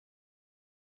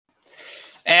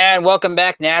And welcome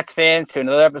back, Nats fans, to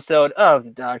another episode of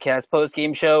the DoDCast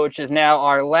Postgame Show, which is now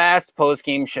our last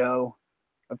postgame show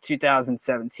of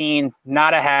 2017.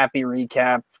 Not a happy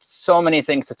recap. So many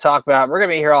things to talk about. We're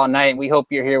going to be here all night. We hope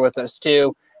you're here with us,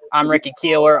 too. I'm Ricky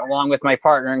Keeler, along with my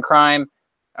partner in crime,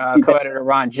 co-editor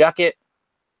Ron Juckett.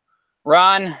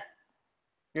 Ron,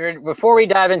 before we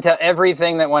dive into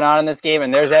everything that went on in this game,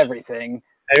 and there's everything.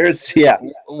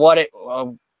 What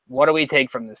do we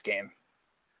take from this game?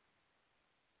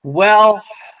 Well,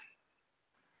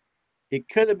 it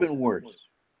could have been worse.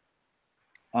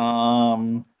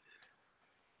 When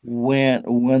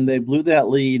they blew that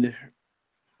lead,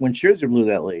 when Scherzer blew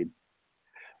that lead,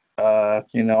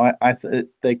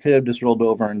 they could have just rolled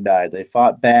over and died. They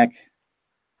fought back.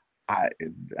 I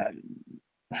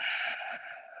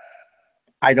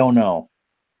don't know.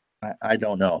 I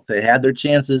don't know. They had their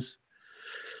chances,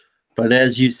 but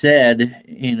as you said,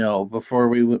 before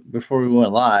we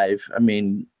went live, I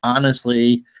mean,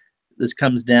 honestly, this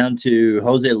comes down to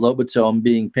Jose Lobaton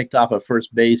being picked off at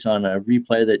first base on a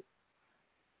replay that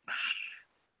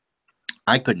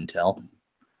I couldn't tell.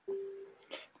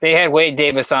 They had Wade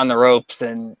Davis on the ropes,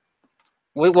 and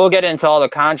we'll get into all the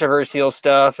controversial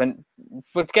stuff, and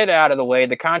let's get it out of the way.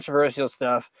 The controversial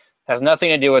stuff has nothing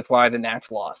to do with why the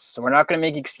Nats lost. So we're not going to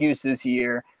make excuses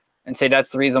here and say that's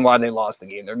the reason why they lost the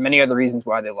game. There are many other reasons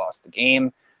why they lost the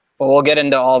game, but we'll get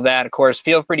into all that. Of course,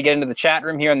 feel free to get into the chat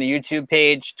room here on the YouTube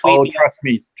page. Trust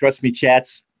me,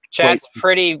 chat's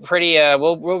pretty.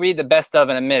 We'll read the best of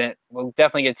in a minute. We'll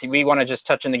definitely get to. We want to just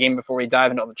touch on the game before we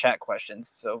dive into all the chat questions.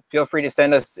 So feel free to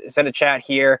send a chat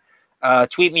here.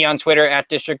 Tweet me on Twitter at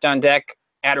District on Deck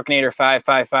at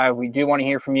Ricanator555. We do want to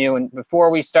hear from you. And before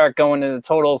we start going into the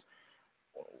totals,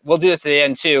 we'll do this at the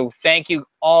end too. Thank you,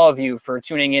 all of you, for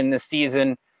tuning in this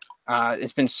season.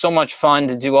 It's been so much fun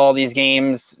to do all these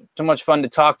games. So much fun to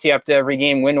talk to you after every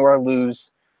game, win or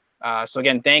lose. So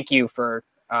again, thank you for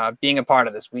being a part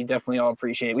of this. We definitely all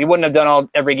appreciate it. We wouldn't have done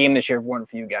every game this year if it weren't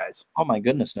for you guys. Oh my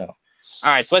goodness, no. All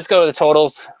right, so let's go to the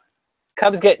totals.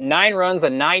 Cubs get 9 runs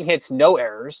on 9 hits, no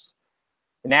errors.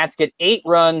 The Nats get 8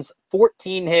 runs,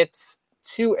 14 hits,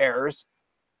 2 errors.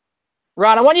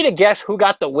 Ron, I want you to guess who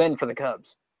got the win for the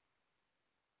Cubs.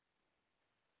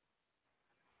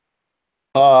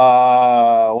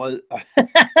 Oh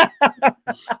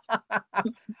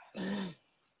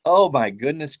my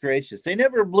goodness gracious. They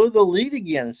never blew the lead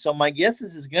again. So my guess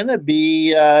is going to be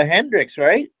Hendricks,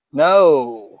 right?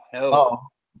 No. Oh.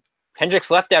 Hendricks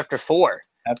left after 4.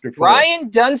 Ryan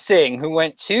Dunsing, who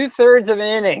went 2/3 of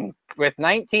an inning with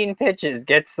 19 pitches,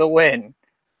 gets the win.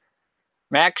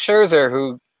 Max Scherzer,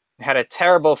 who had a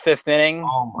terrible 5th inning.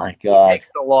 Oh my God.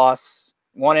 Takes the loss.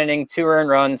 1 inning, 2 earned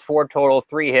runs, 4 total,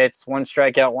 3 hits, 1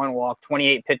 strikeout, 1 walk,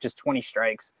 28 pitches, 20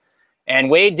 strikes. And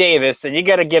Wade Davis, and you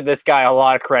got to give this guy a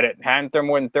lot of credit. Hadn't thrown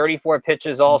more than 34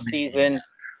 pitches all season.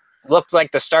 Looked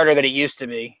like the starter that he used to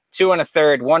be. 2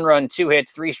 1/3, 1 run, 2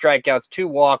 hits, 3 strikeouts, 2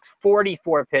 walks,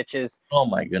 44 pitches. Oh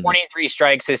my goodness. 23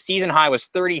 strikes. His season high was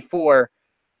 34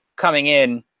 coming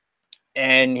in,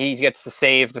 and he gets the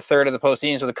save, the 3rd of the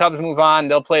postseason. So the Cubs move on.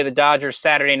 They'll play the Dodgers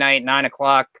Saturday night, 9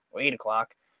 o'clock, 8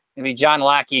 o'clock. It'll be John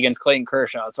Lackey against Clayton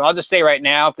Kershaw. So I'll just say right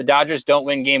now, if the Dodgers don't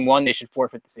win Game 1, they should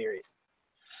forfeit the series.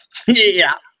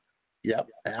 Yeah. Yep.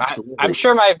 Absolutely. I'm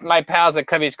sure my pals at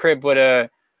Cubby's Crib would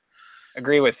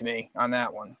agree with me on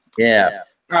that one. Yeah.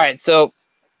 All right, so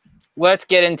let's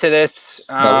get into this.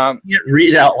 You can't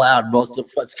read out loud most of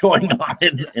what's going on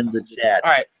in the chat.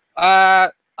 All right.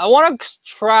 I want to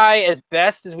try as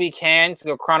best as we can to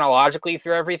go chronologically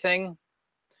through everything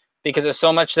because there's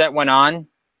so much that went on.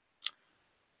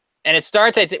 And it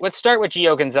starts, let's start with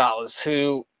Gio Gonzalez,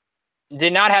 who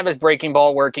did not have his breaking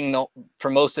ball working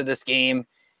for most of this game.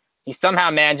 He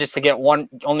somehow manages to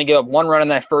only give up 1 run in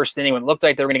that 1st inning when it looked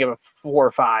like they were going to give up 4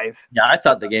 or 5. Yeah, I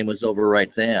thought the game was over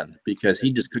right then because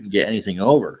he just couldn't get anything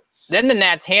over. Then the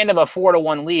Nats hand him a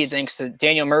 4-1 lead thanks to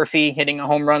Daniel Murphy hitting a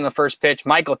home run on the first pitch.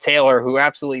 Michael Taylor, who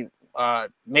absolutely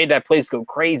made that place go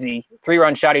crazy.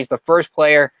 3-run shot. He's the first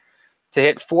player to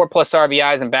hit 4+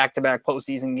 RBIs in back-to-back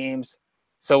postseason games.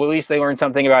 So at least they learned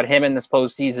something about him in this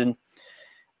postseason.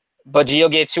 But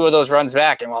Gio gave 2 of those runs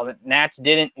back. And while the Nats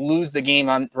didn't lose the game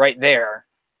right there,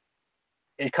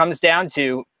 it comes down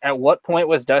to at what point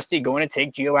was Dusty going to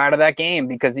take Gio out of that game?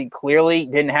 Because he clearly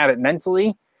didn't have it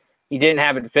mentally. He didn't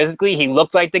have it physically. He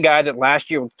looked like the guy that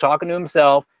last year was talking to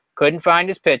himself, couldn't find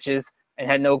his pitches, and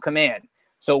had no command.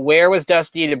 So where was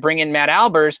Dusty to bring in Matt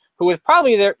Albers, who was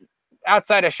probably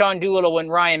outside of Sean Doolittle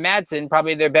and Ryan Madsen,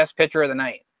 probably their best pitcher of the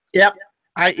night? Yep.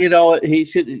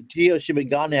 Gio should have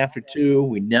gone after 2.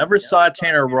 We never saw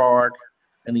Tanner Roark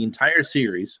in the entire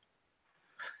series.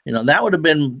 That would have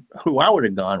been who I would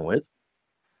have gone with.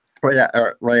 right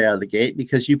out of the gate,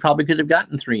 because you probably could have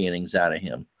gotten 3 innings out of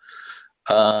him.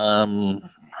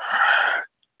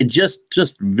 It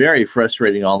just very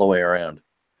frustrating all the way around.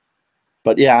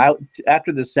 But yeah,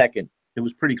 after the second, it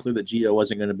was pretty clear that Gio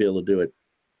wasn't going to be able to do it.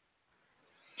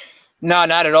 No,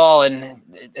 not at all. And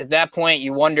at that point,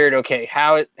 you wondered, okay,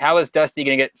 how is Dusty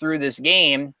going to get through this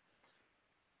game?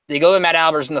 They go to Matt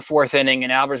Albers in the 4th inning,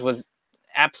 and Albers was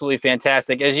absolutely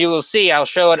fantastic. As you will see, I'll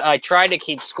show it. I tried to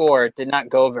keep score. It did not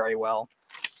go very well.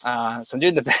 So I'm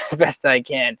doing the best I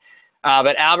can.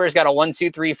 But Albers got a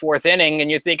 1-2-3 4th inning,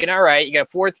 and you're thinking, all right, you got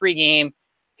a 4-3 game.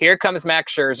 Here comes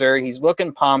Max Scherzer. He's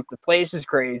looking pumped. The place is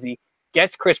crazy.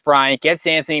 Gets Chris Bryant, gets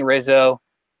Anthony Rizzo.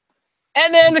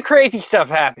 And then the crazy stuff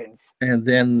happens. And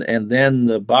then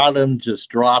the bottom just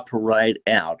dropped right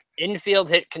out. Infield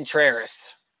hit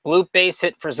Contreras. Bloop base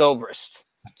hit for Zobrist.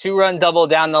 2-run double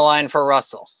down the line for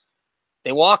Russell.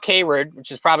 They walk Hayward,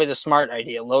 which is probably the smart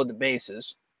idea, load the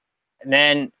bases. And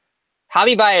then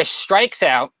Javi Baez strikes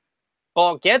out.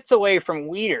 Ball gets away from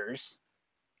Wieters.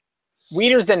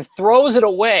 Wieters then throws it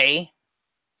away.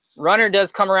 Runner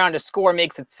does come around to score,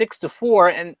 makes it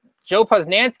 6-4. And Joe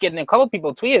Posnanski and a couple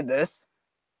people tweeted this.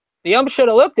 The ump should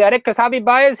have looked at it because Javi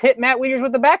Baez hit Matt Wieters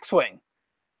with the backswing.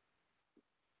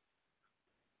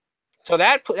 So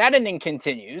that inning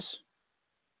continues.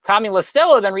 Tommy La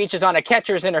Stella then reaches on a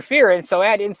catcher's interference, so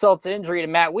add insult to injury to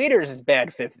Matt Wieters' bad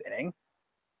 5th inning.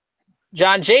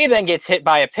 John Jay then gets hit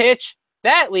by a pitch.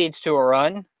 That leads to a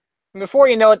run. And before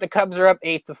you know it, the Cubs are up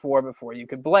 8-4 before you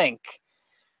could blink.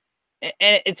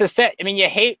 And it's a set. I mean, you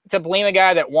hate to blame a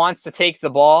guy that wants to take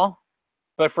the ball,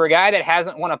 but for a guy that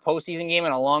hasn't won a postseason game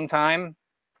in a long time,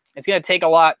 it's going to take a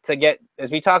lot to get,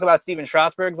 as we talk about Steven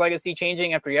Strasburg's legacy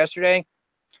changing after yesterday.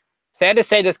 Sad to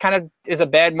say, this kind of is a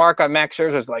bad mark on Max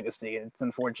Scherzer's legacy, and it's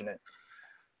unfortunate.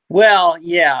 Well,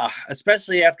 yeah,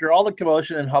 especially after all the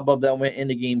commotion and hubbub that went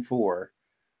into Game 4,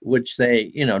 which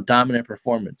they, dominant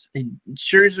performance.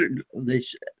 Scherzer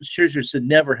should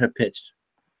never have pitched.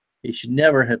 He should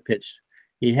never have pitched.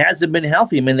 He hasn't been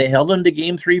healthy. I mean, they held him to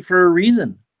Game 3 for a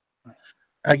reason.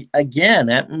 Again,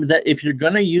 that if you're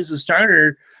going to use a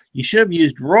starter, you should have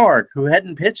used Rourke, who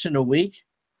hadn't pitched in a week.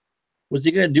 Was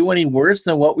he going to do any worse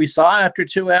than what we saw after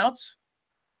 2 outs?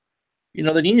 They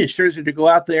needed Scherzer to go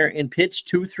out there and pitch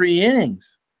 2-3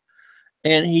 innings.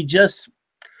 And he just,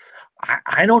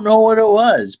 I don't know what it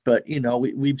was, but,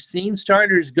 we've seen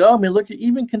starters go. I mean, look,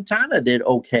 even Quintana did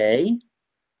okay.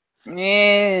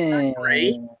 Yeah.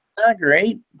 Not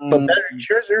great, but better than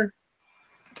Scherzer.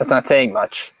 That's not saying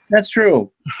much. That's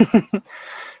true.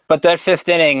 But that 5th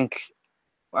inning,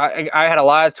 I had a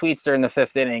lot of tweets during the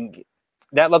 5th inning.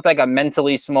 That looked like a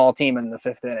mentally small team in the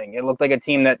 5th inning. It looked like a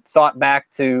team that thought back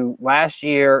to last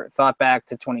year, thought back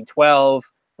to 2012,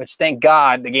 which thank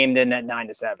God the game didn't end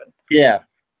 9-7. Yeah.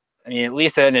 I mean, at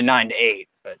least it ended 9-8.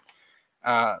 But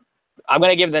I'm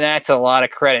going to give the Nats a lot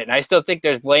of credit. And I still think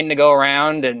there's blame to go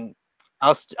around. And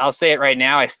I'll say it right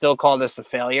now. I still call this a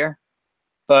failure.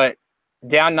 But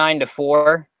down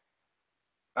 9-4,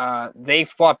 they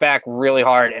fought back really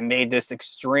hard and made this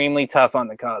extremely tough on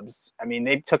the Cubs. I mean,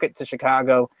 they took it to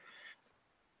Chicago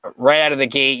right out of the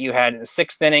gate. You had the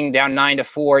 6th inning down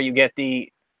 9-4. You get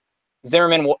the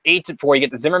Zimmerman 8-4. You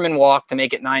get the Zimmerman walk to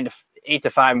make it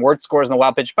 8-5. And Wirtz scores in the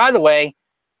wild pitch. By the way,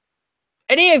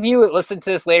 any of you that listen to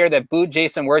this later that booed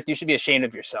Jason Wirtz, you should be ashamed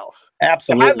of yourself.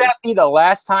 Absolutely. Have that be the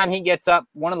last time he gets up,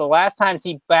 one of the last times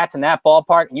he bats in that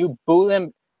ballpark, and you boo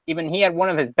him. Even he had one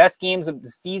of his best games of the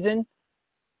season.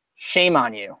 Shame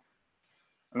on you.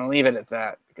 I'm going to leave it at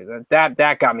that because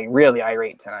that got me really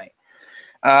irate tonight.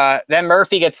 Then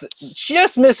Murphy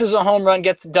just misses a home run,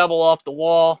 gets a double off the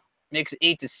wall, makes it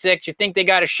 8-6. You think they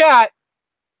got a shot,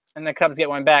 and the Cubs get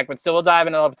one back. But still, we'll dive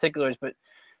into all the particulars. But,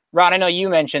 Ron, I know you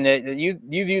mentioned it. That you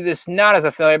view this not as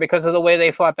a failure because of the way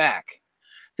they fought back.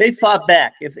 They fought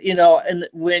back. And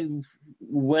when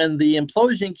the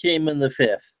implosion came in the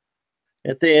 5th,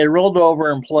 if they had rolled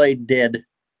over and played dead,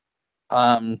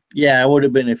 it would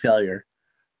have been a failure.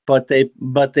 But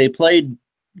they played.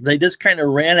 They just kind of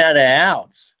ran out of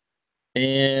outs,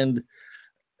 and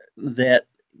that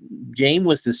game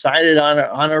was decided on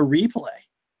a replay,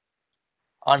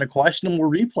 on a questionable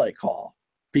replay call,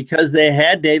 because they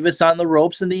had Davis on the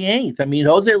ropes in the 8th. I mean,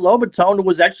 Jose Lobaton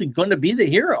was actually going to be the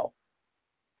hero,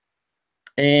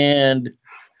 and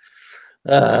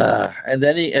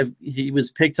then he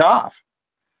was picked off.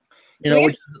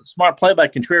 Which is a smart play by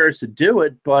Contreras to do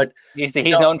it, but he's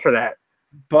known for that.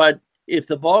 But if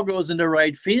the ball goes into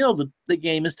right field, the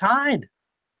game is tied.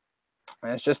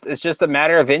 It's just a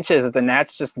matter of inches that the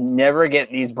Nats just never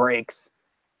get these breaks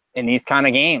in these kind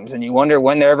of games, and you wonder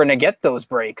when they're ever going to get those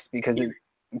breaks because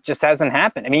It just hasn't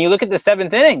happened. I mean, you look at the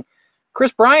 7th inning,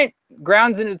 Chris Bryant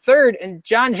grounds into third, and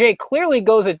John Jay clearly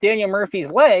goes at Daniel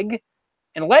Murphy's leg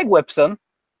and leg whips him.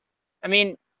 I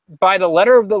mean, by the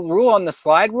letter of the rule on the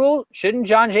slide rule, shouldn't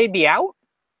John Jay be out?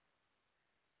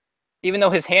 Even though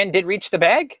his hand did reach the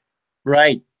bag?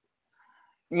 Right.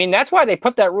 I mean, that's why they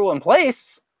put that rule in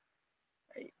place.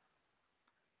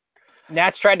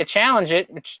 Nats tried to challenge it,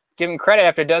 which give him credit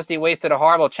after Dusty wasted a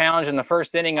horrible challenge in the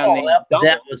first inning on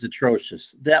that was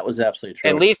atrocious. That was absolutely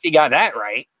atrocious. At least he got that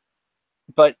right.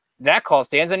 But that call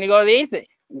stands, and you go to the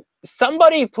 8th.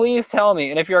 Somebody please tell me,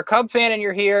 and if you're a Cub fan and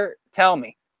you're here, tell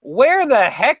me, where the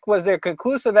heck was there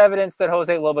conclusive evidence that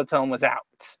Jose Lobaton was out?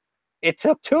 It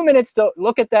took 2 minutes to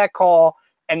look at that call,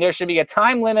 and there should be a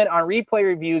time limit on replay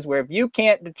reviews where if you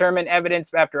can't determine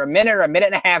evidence after a minute or a minute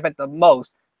and a half at the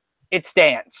most, it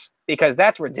stands, because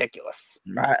that's ridiculous.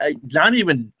 Not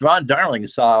even Ron Darling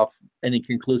saw any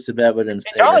conclusive evidence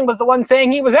there. Darling was the one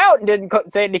saying he was out and didn't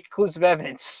say any conclusive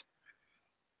evidence.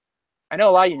 I know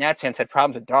a lot of you Nats fans had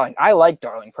problems with Darling. I like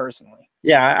Darling personally.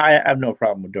 Yeah, I have no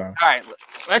problem with Darling. All right,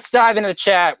 let's dive into the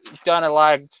chat. We've done a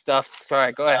lot of stuff. All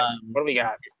right, go ahead. What do we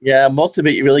got? Yeah, most of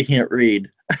it you really can't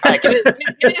read. All right,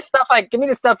 give me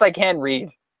the stuff I can read.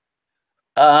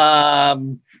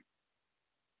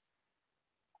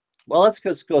 Well, let's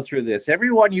just go through this.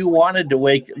 Everyone you wanted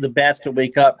the bats to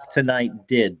wake up tonight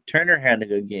did. Turner had a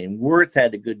good game. Worth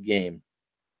had a good game.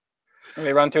 Let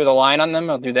me run through the line on them.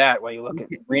 I'll do that while you look at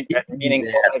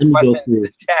meaningful questions in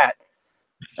the chat.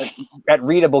 At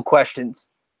readable questions.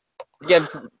 Yeah,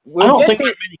 I don't think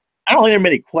there are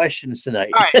many questions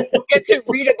tonight. All right, we'll get to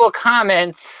readable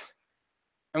comments,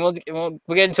 and we'll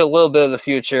get into a little bit of the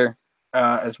future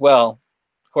as well.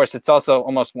 Of course, it's also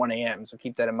almost 1 a.m., so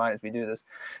keep that in mind as we do this.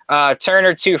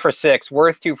 Turner 2 for 6,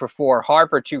 Worth 2 for 4,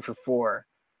 Harper 2 for 4.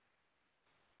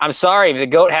 I'm sorry, the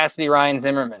GOAT has to be Ryan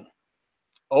Zimmerman.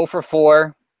 0 for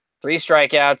 4, 3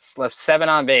 strikeouts, left 7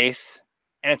 on base.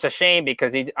 And it's a shame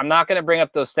because I'm not going to bring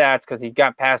up those stats because he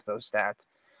got past those stats.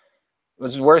 It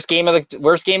was his worst game of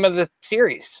the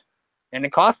series, and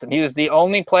it cost him. He was the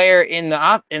only player in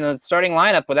the starting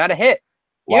lineup without a hit.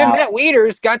 Wow. Even Matt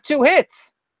Wieters got 2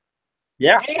 hits.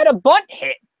 Yeah, and he had a bunt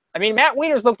hit. I mean, Matt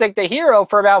Wieters looked like the hero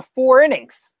for about 4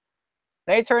 innings.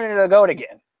 They turned into a GOAT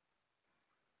again.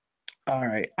 All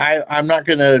right, I'm not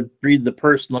going to read the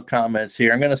personal comments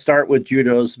here. I'm going to start with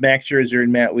Judo's. Max Scherzer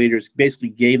and Matt Wieters basically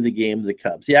gave the game to the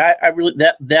Cubs. Yeah, I really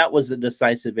that was a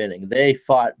decisive inning. They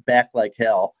fought back like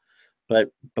hell,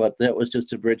 but that was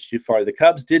just a bridge too far. The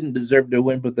Cubs didn't deserve to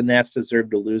win, but the Nats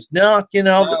deserved to lose. No,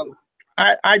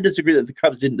 I disagree that the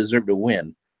Cubs didn't deserve to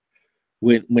win.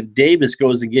 When Davis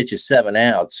goes and gets you 7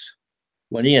 outs,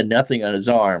 when he had nothing on his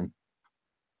arm,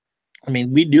 I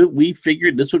mean, we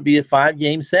figured this would be a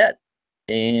 5-game set.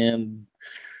 And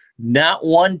not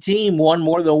one team won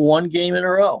more than 1 game in a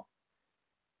row.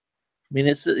 I mean,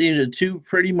 it's 2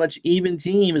 pretty much even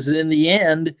teams. And in the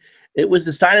end, it was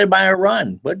decided by a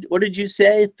run. What did you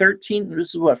say? 13?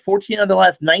 This is what, 14 out of the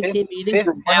last 19 meetings?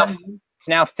 It's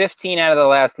now 15 out of the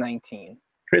last 19.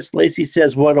 Chris Lacey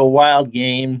says, "What a wild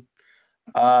game."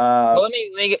 Well, let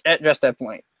me address that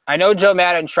point. I know Joe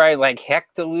Maddon tried like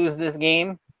heck to lose this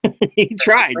game. He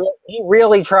tried. He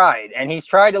really tried, and he's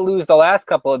tried to lose the last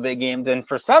couple of big games, and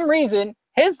for some reason,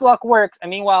 his luck works.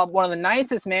 And meanwhile, one of the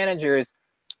nicest managers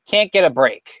can't get a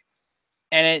break,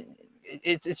 and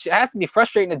it has to be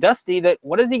frustrating to Dusty that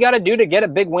what does he got to do to get a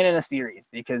big win in a series?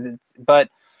 But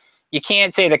you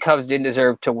can't say the Cubs didn't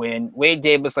deserve to win. Wade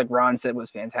Davis, like Ron said,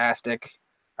 was fantastic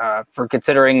for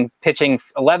considering pitching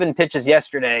 11 pitches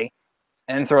yesterday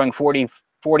and throwing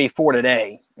 44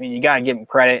 today. I mean, you got to give him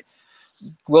credit.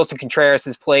 Wilson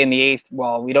Contreras' play in the 8th,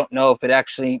 while we don't know if it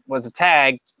actually was a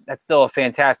tag, that's still a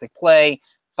fantastic play.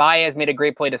 Baez made a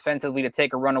great play defensively to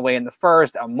take a run away in the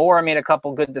 1st. Almora made a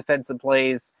couple good defensive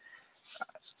plays.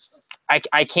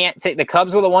 I can't say the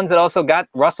Cubs were the ones that also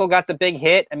Russell got the big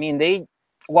hit. I mean,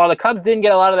 while the Cubs didn't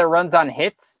get a lot of their runs on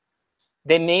hits,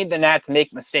 they made the Nats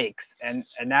make mistakes, and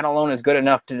that alone is good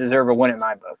enough to deserve a win in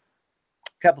my book.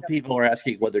 A couple people are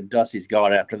asking whether Dusty's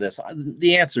gone after this.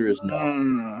 The answer is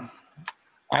no.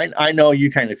 I know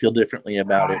you kind of feel differently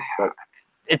about it, but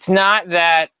it's not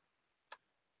that.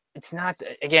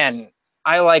 Again,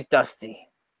 I like Dusty.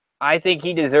 I think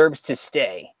he deserves to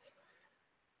stay.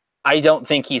 I don't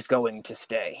think he's going to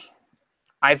stay.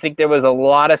 I think there was a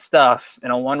lot of stuff in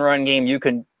a 1-run game you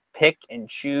can pick and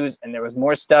choose, and there was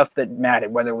more stuff that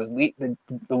mattered, whether it was the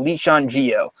Leishon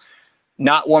Gio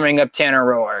not warming up Tanner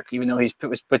Roark, even though he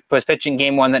was pitching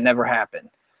game 1 that never happened.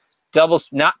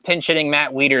 Not pinch hitting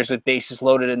Matt Wieters with bases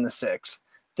loaded in the 6th.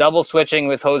 Double switching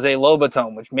with Jose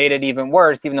Lobaton, which made it even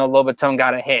worse, even though Lobaton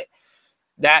got a hit.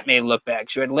 That made it look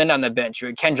bad. You had Lynn on the bench. You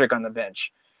had Kendrick on the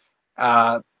bench.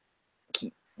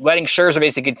 Letting Scherzer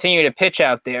basically continue to pitch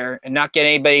out there and not get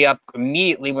anybody up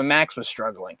immediately when Max was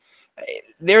struggling.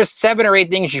 There's 7 or 8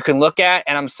 things you can look at,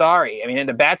 and I'm sorry. I mean,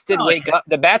 the bats did wake up.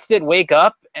 The bats did wake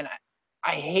up, and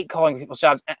I hate calling people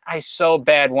shots. I so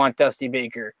bad want Dusty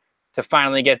Baker to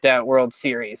finally get that World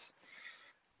Series.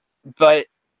 But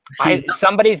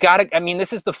somebody's got to – I mean,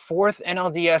 this is the 4th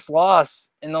NLDS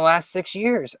loss in the last 6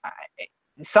 years.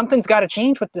 Something's got to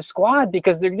change with the squad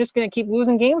because they're just going to keep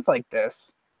losing games like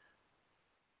this.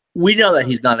 We know that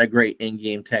he's not a great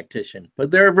in-game tactician, but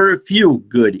there are very few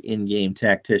good in-game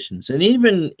tacticians. And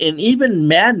even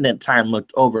Madden at time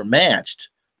looked overmatched.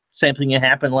 Same thing that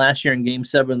happened last year in Game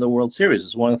 7 of the World Series.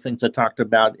 It's one of the things I talked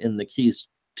about in the keys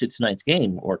to tonight's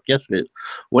game, or yesterday,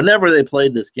 whenever they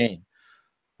played this game.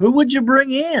 Who would you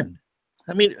bring in?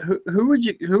 I mean,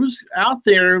 who's out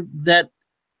there that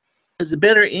is a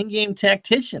better in-game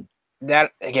tactician?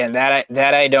 That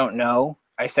I don't know.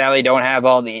 I sadly don't have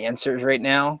all the answers right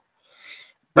now.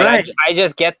 But right. I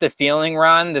just get the feeling,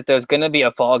 Ron, that there's going to be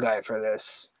a fall guy for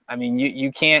this. I mean,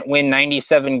 you can't win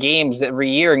 97 games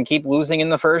every year and keep losing in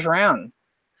the first round.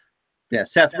 Yeah,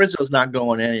 Seth Rizzo's not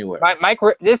going anywhere.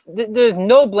 There's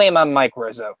no blame on Mike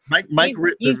Rizzo.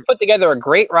 He's put together a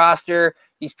great roster.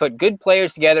 He's put good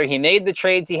players together. He made the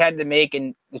trades he had to make,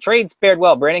 and the trades fared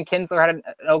well. Brandon Kinsler had an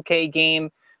okay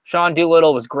game. Sean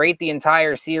Doolittle was great the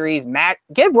entire series.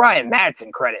 Give Ryan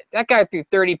Madsen credit. That guy threw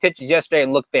 30 pitches yesterday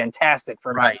and looked fantastic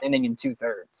for about an inning and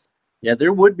 2/3. Yeah,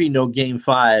 there would be no Game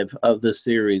 5 of this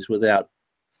series without.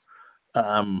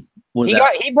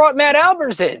 He brought Matt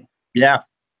Albers in. Yeah,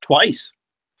 twice.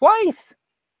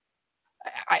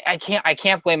 I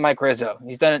can't blame Mike Rizzo.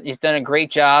 He's done a great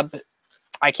job.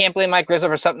 I can't blame Mike Rizzo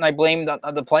for something I blamed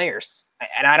on the players.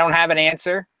 And I don't have an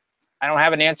answer. I don't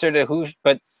have an answer to who,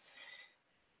 but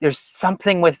there's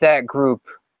something with that group.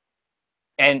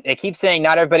 And they keep saying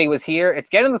not everybody was here.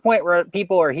 It's getting to the point where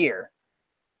people are here.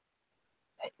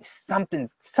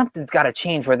 Something's got to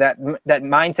change where that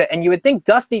mindset. And you would think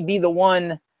Dusty'd be the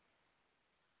one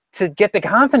to get the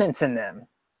confidence in them.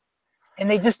 And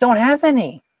they just don't have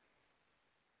any.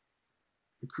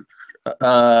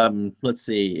 Let's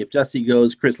see. If Dusty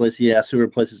goes, Chris Lacey asks who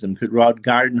replaces him. Could Rod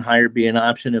Gardenhire be an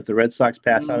option if the Red Sox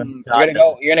pass on him? You're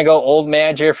gonna go old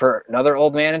manager for another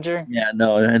old manager? Yeah,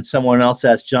 no. And someone else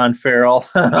asked John Farrell.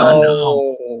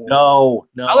 No.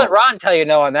 I'll let Ron tell you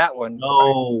no on that one.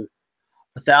 No.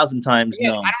 1,000 times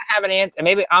no. I don't have an answer.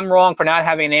 Maybe I'm wrong for not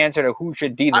having an answer to who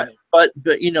should be there. But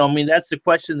you know, I mean, that's the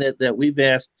question that we've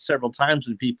asked several times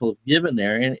when people have given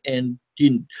there. And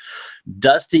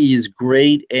Dusty is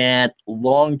great at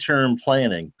long-term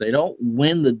planning. They don't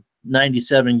win the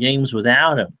 97 games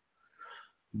without him.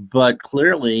 But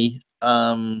clearly,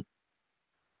 there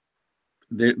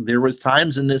was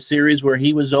times in this series where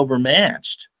he was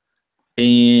overmatched.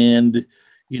 And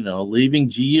leaving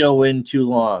Gio in too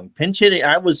long. Pinch hitting,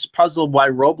 I was puzzled why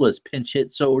Robles pinch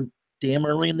hit so damn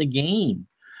early in the game.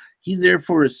 He's there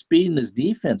for his speed and his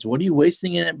defense. What are you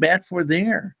wasting it at bat for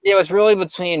there? Yeah, it was really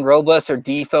between Robles or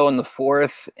Defoe in the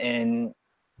 4th, and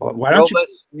why don't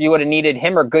you would have needed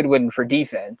him or Goodwin for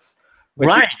defense, which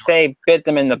you could say bit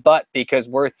them in the butt because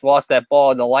Wirth lost that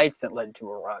ball in the lights that led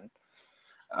to a run.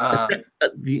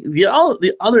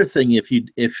 The other thing, if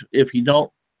you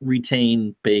don't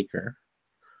retain Baker,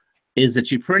 is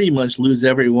that you pretty much lose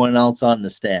everyone else on the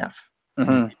staff.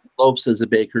 Mm-hmm. Lopes is a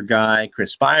Baker guy.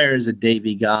 Chris Spire is a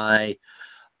Davey guy.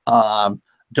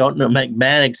 Don't know. Mike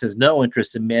Maddox has no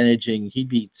interest in managing. He'd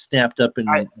be snapped up in.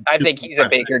 I think he's a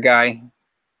Baker guy.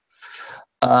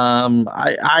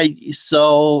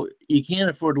 So you can't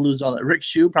afford to lose all that. Rick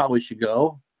Shue probably should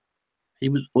go. He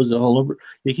was a whole over.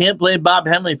 You can't blame Bob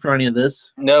Henley for any of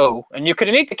this. No, and you could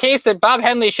make the case that Bob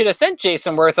Henley should have sent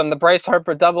Jason Wirth on the Bryce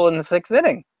Harper double in the 6th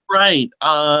inning. Right.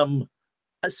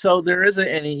 So there isn't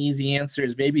any easy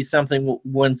answers. Maybe something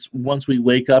once we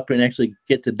wake up and actually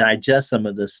get to digest some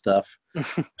of this stuff.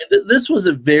 This was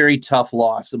a very tough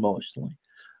loss emotionally,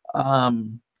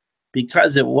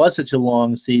 because it was such a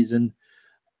long season.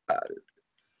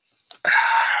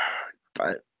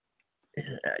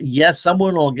 Yes,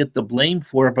 someone will get the blame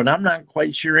for it, but I'm not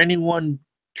quite sure anyone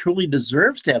truly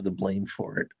deserves to have the blame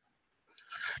for it.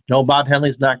 No, Bob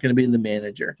Henley's not going to be the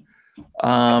manager.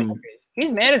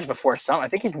 He's managed before. I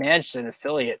think he's managed an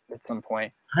affiliate at some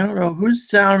point. I don't know who's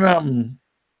down.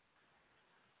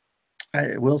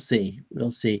 We'll see.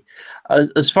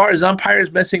 As far as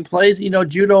umpires missing plays,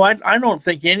 Judo. I don't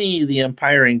think any of the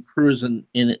umpiring crews in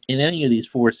any of these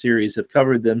 4 series have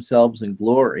covered themselves in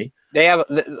glory. They have.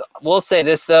 We'll say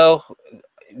this though,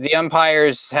 the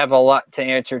umpires have a lot to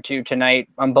answer to tonight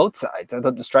on both sides. I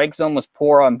thought the strike zone was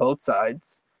poor on both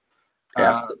sides.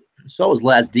 Yeah, so was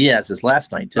Laz Diaz's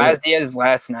last night too. Laz Diaz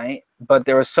last night, but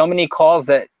there were so many calls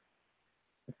that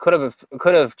could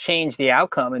have changed the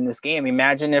outcome in this game.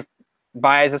 Imagine if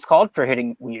Baez is called for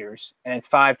hitting leaders and it's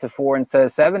 5-4 instead of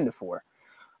 7-4,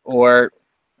 or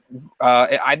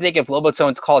I think if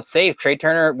Lobaton's called safe, Trey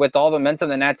Turner, with all the momentum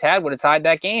the Nats had, would have tied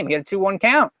that game. He had a 2-1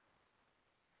 count.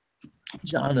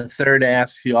 John the third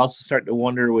asks, you also start to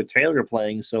wonder with Taylor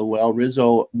playing so well,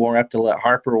 Rizzo more apt to let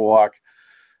Harper walk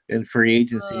in free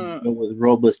agency go with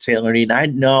Robles, Taylor, and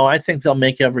I think they'll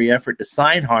make every effort to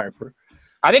sign Harper.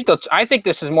 I think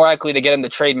this is more likely to get him to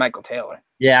trade Michael Taylor.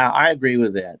 Yeah, I agree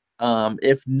with that.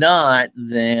 If not,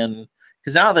 then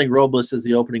because I don't think Robles is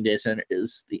the opening day center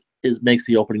makes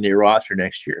the opening day roster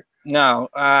next year. No,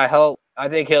 I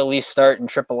think he'll at least start in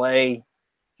AAA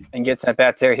and get some at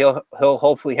bats there. He'll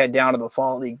hopefully head down to the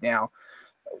fall league now.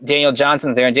 Daniel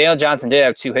Johnson's there, and Daniel Johnson did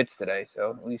have 2 hits today,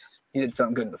 so at least he did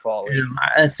something good in the fall league.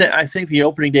 I think the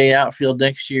opening day outfield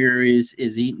next year is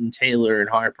Eaton, Taylor, and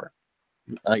Harper.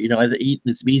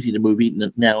 It's easy to move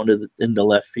Eaton now into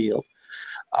left field.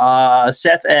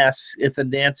 Seth asks, if the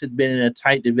Nats had been in a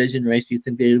tight division race, do you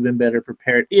think they'd have been better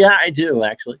prepared? Yeah, I do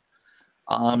actually.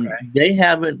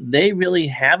 They really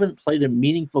haven't played a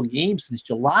meaningful game since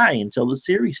July until the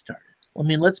series started. I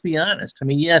mean, let's be honest. I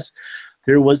mean, yes,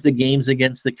 there was the games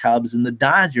against the Cubs and the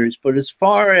Dodgers, but as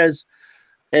far as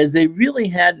they really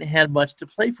hadn't had much to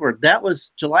play for. That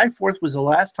was July 4th was the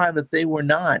last time that they were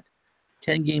not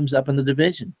 10 games up in the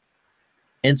division.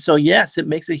 And so, yes, it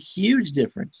makes a huge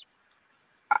difference.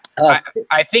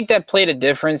 I think that played a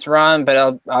difference, Ron,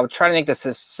 but I'll try to make this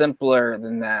as simpler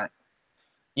than that.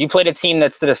 You played a team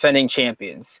that's the defending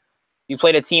champions. You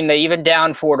played a team that even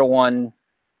down 4-1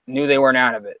 knew they weren't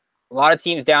out of it. A lot of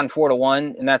teams down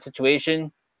 4-1 in that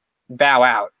situation bow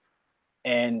out,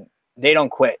 and they don't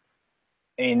quit.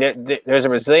 I mean, there's a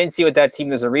resiliency with that team.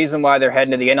 There's a reason why they're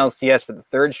heading to the NLCS for the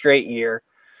 3rd straight year.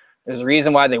 There's a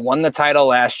reason why they won the title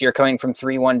last year, coming from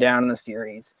 3-1 down in the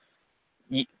series.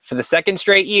 For the 2nd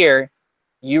straight year,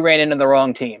 you ran into the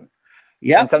wrong team.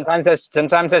 Yeah, and sometimes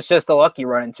that's just a luck you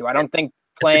run into. I don't think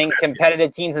playing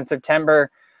competitive teams in September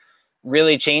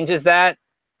really changes that.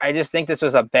 I just think this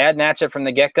was a bad matchup from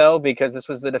the get-go because this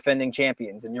was the defending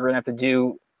champions, and you're going to have to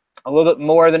do a little bit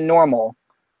more than normal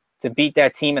to beat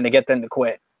that team and to get them to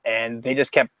quit. And they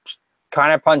just kept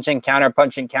counterpunching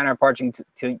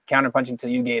till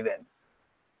you gave in.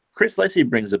 Chris Lacey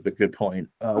brings up a good point.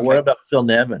 What about Phil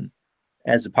Nevin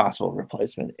as a possible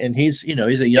replacement? And he's a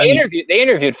young. They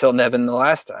interviewed Phil Nevin the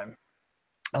last time.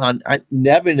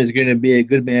 Nevin is going to be a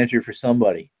good manager for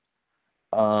somebody.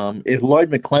 If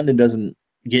Lloyd McClendon doesn't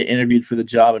get interviewed for the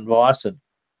job in Boston,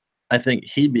 I think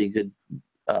he'd be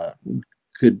a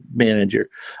good manager.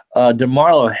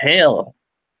 DeMarlo Hale,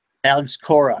 Alex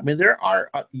Cora. I mean, there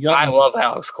are young. I love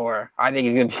Alex Cora. I think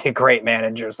he's going to be a great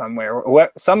manager somewhere.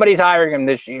 Somebody's hiring him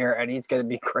this year, and he's going to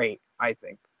be great, I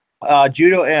think.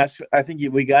 Judo asks, I think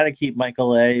we got to keep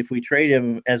Michael A. If we trade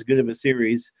him as good of a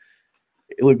series,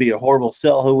 it would be a horrible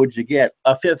sell. Who would you get?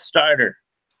 A 5th starter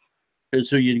is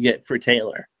who you'd get for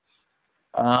Taylor.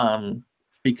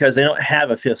 Because they don't have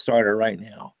a 5th starter right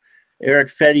now. Eric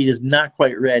Fetty is not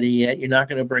quite ready yet. You're not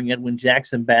going to bring Edwin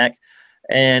Jackson back.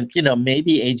 And,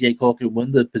 maybe A.J. Cole could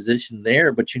win the position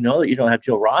there, but that you don't have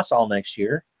Joe Ross all next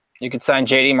year. You could sign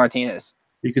J.D. Martinez.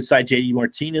 You could sign J.D.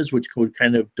 Martinez, which could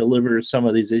kind of deliver some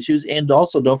of these issues. And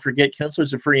also, don't forget,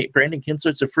 Brandon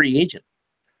Kinsler's a free agent.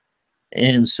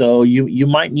 And so you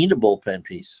might need a bullpen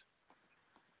piece.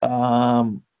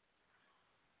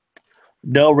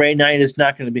 No, Ray Knight is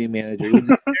not going to be a manager. He was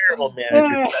a terrible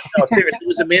manager. No, seriously, he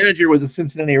was a manager with the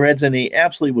Cincinnati Reds, and he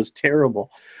absolutely was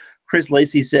terrible. Chris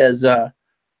Lacey says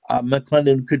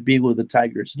McClendon could be with the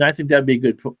Tigers, and I think that'd be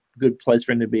a good place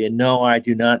for him to be. And no, I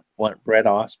do not want Brett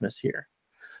Ausmus here.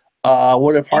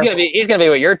 What if Harper? He's going to be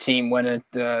with your team when it?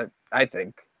 I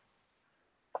think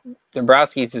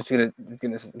Dombrowski's just going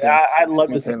to. Yeah, I'd love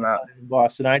to see him out in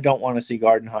Boston. I don't want to see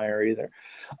Gardenhire either.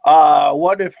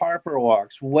 What if Harper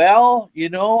walks? Well,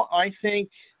 I think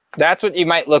that's what you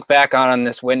might look back on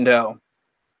this window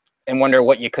and wonder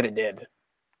what you could have did.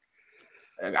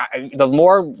 The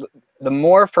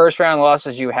more first round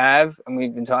losses you have, and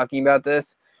we've been talking about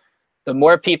this, the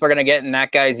more people are going to get in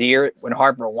that guy's ear when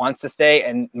Harper wants to stay,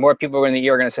 and more people in the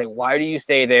ear are going to say, "Why do you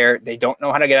stay there? They don't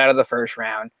know how to get out of the first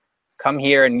round. Come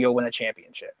here and you'll win a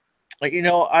championship."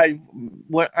 I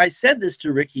said this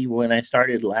to Ricky when I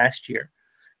started last year.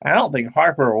 I don't think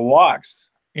Harper walks.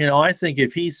 I think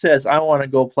if he says, "I want to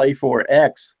go play for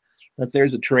X," that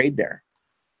there's a trade there.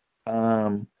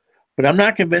 But but I'm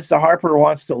not convinced that Harper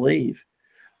wants to leave.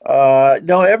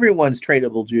 No, everyone's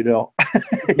tradable, Judo.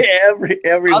 I'll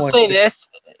Everyone. say this: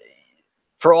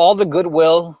 for all the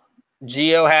goodwill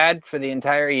Gio had for the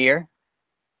entire year,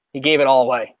 he gave it all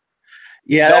away.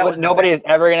 Yeah, Nobody is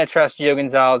ever going to trust Gio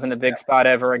Gonzalez in a big spot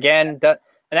ever again. And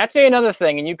that's maybe another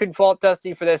thing, and you can fault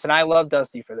Dusty for this, and I love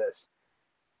Dusty for this.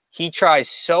 He tries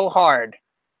so hard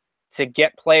to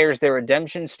get players their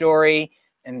redemption story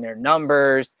and their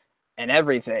numbers and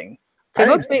everything.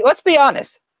 Because let's be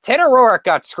honest, Tanner Roark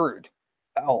got screwed.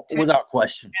 Oh, without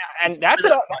question. And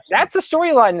that's a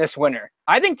storyline this winter.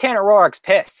 I think Tanner Roark's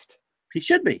pissed. He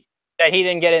should be. That he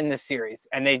didn't get in this series.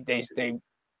 And they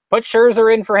put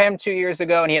Scherzer in for him 2 years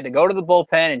ago, and he had to go to the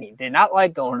bullpen, and he did not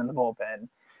like going in the bullpen.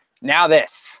 Now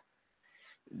this.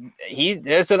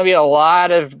 There's going to be a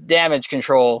lot of damage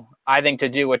control, I think, to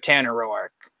do with Tanner Roark.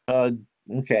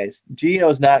 Okay.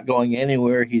 Gio's not going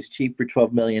anywhere. He's cheap for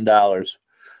 $12 million.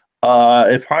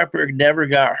 If Harper never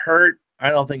got hurt, I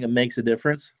don't think it makes a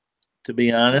difference, to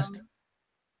be honest.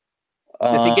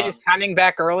 Does he get his timing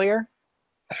back earlier?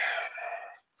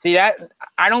 See, that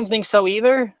I don't think so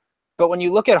either. But when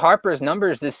you look at Harper's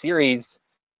numbers this series,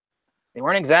 they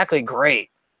weren't exactly great.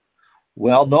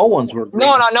 Well, no one's were great.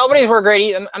 No, nobody's were great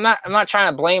either. I'm not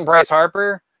trying to blame Bryce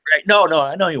Harper. Right. No,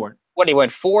 I know you weren't. What, he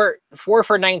went 4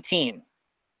 for 19.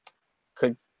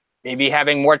 Could maybe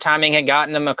having more timing had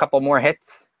gotten him a couple more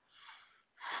hits.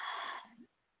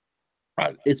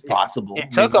 It's possible.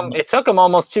 It took him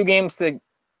almost 2 games to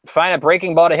find a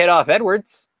breaking ball to hit off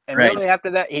Edwards. And really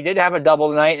after that, he did have a double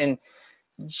tonight and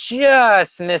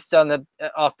just missed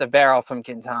off the barrel from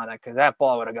Quintana because that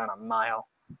ball would have gone a mile.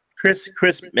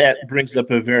 Chris Matt brings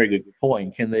up a very good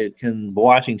point. Can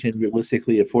Washington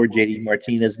realistically afford JD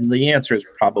Martinez? And the answer is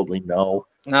probably no.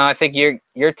 No, I think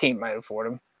your team might afford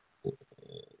him.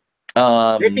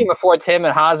 Your team affords him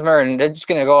and Hosmer, and they're just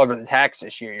going to go over the tax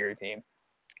this year. Your team.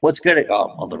 What's going to?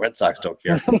 Oh, well, the Red Sox don't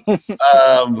care.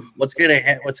 What's going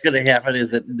to happen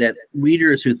is that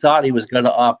Wieters, who thought he was going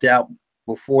to opt out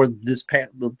before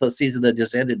the season that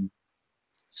just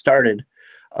started,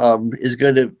 is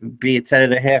going to be a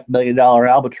 $10.5 million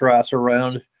albatross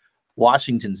around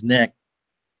Washington's neck.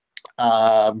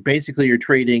 Basically, you're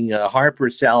trading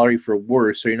Harper's salary for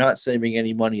worse, so you're not saving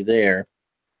any money there.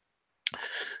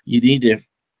 You need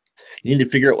to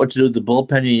figure out what to do with the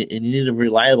bullpen, and you need a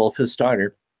reliable fifth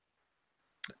starter.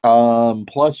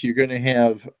 Plus, you're going to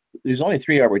have. There's only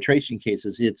 3 arbitration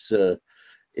cases. It's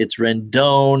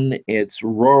Rendon, it's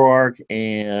Roark,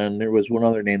 and there was one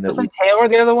other name that wasn't Taylor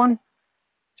the other one.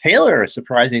 Taylor,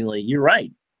 surprisingly, you're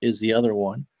right, is the other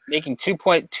one. Making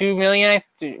 $2.2 million,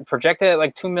 projected at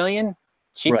like $2 million,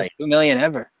 cheapest $2 million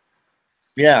ever.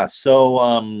 Yeah,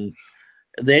 so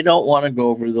they don't want to go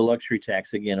over the luxury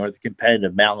tax again or the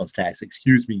competitive balance tax.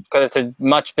 Excuse me, because it's a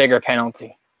much bigger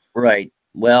penalty. Right.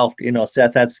 Well,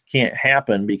 Seth, that can't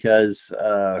happen because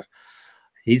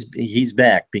he's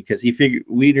back because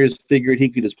Wieters figured he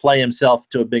could just play himself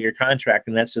to a bigger contract,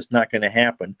 and that's just not going to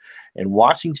happen. And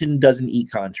Washington doesn't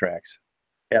eat contracts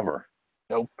ever.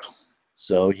 Nope.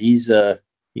 So he's there.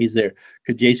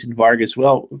 Could Jason Vargas?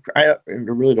 Well, I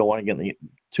really don't want to get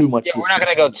too much. Yeah, we're not going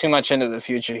to go too much into the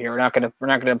future here. We're not going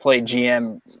to play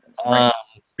GM.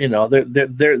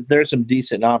 There's some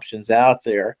decent options out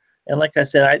there. And like I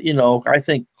said, I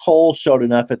think Cole showed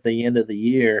enough at the end of the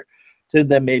year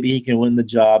that maybe he can win the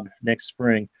job next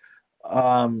spring.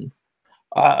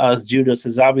 As Judah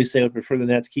says, obviously I would prefer the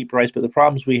Nets keep Bryce, but the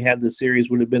problems we had this series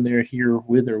would have been there here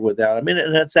with or without. I mean,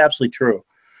 and that's absolutely true.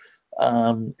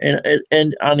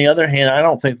 And on the other hand, I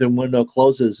don't think the window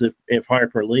closes if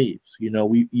Harper leaves.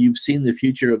 You've seen the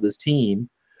future of this team.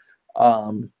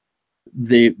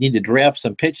 They need to draft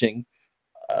some pitching.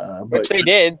 Which they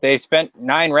did. They spent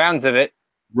 9 rounds of it.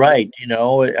 Right.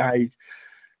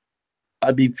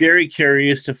 I'd be very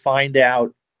curious to find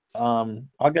out.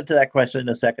 I'll get to that question in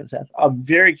a second, Seth. I'm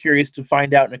very curious to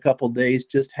find out in a couple of days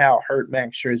just how hurt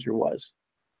Max Scherzer was.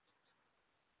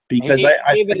 Because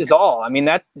I gave it his all. I mean,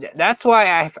 that's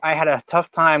why I had a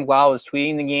tough time while I was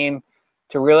tweeting the game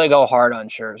to really go hard on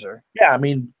Scherzer. Yeah, I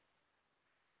mean,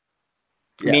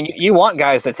 you want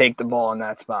guys to take the ball in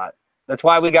that spot. That's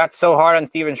why we got so hard on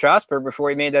Steven Strasburg before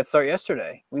he made that start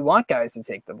yesterday. We want guys to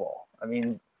take the ball. I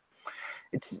mean,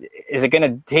 is it going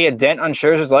to take a dent on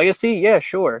Scherzer's legacy? Yeah,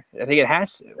 sure. I think it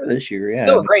has to. This year, yeah.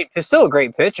 He's still a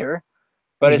great pitcher,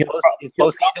 but his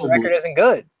postseason record isn't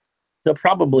good. He'll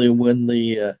probably win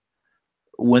the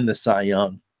Cy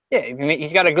Young. Yeah,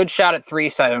 he's got a good shot at 3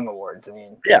 Cy Young awards. I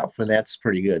mean, yeah, and that's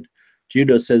pretty good.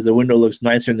 Judo says the window looks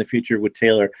nicer in the future with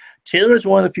Taylor. Taylor's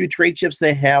one of the few trade chips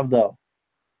they have, though.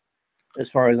 as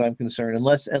far as I'm concerned,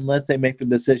 unless they make the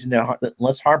decision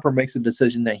unless Harper makes the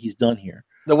decision that he's done here.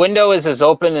 The window is as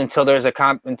open until there's a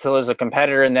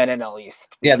competitor in that NL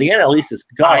East. Yeah, the NL East is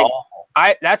god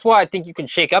awful. That's why I think you can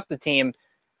shake up the team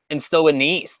and still win the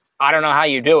East. I don't know how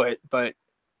you do it, but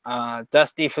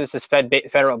Dusty, for this is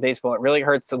federal baseball. It really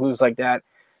hurts to lose like that,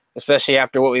 especially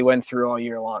after what we went through all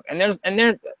year long.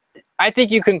 And I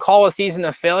think you can call a season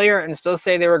a failure and still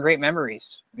say they were great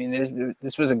memories. I mean,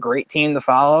 this was a great team to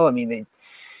follow. I mean,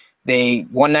 they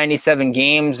won 97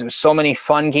 games. There was so many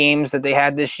fun games that they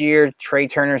had this year. Trey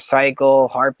Turner's cycle,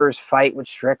 Harper's fight with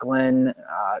Strickland.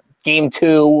 Game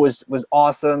 2 was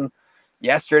awesome.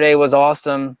 Yesterday was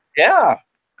awesome. Yeah.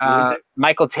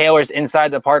 Michael Taylor's inside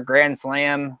the park grand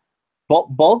slam.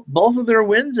 Both of their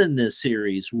wins in this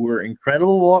series were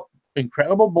incredible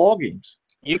ball games.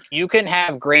 You can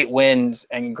have great wins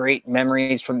and great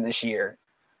memories from this year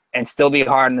and still be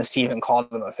hard on this team and call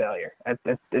them a failure.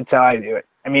 That's how I view it.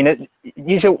 I mean,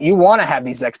 you want to have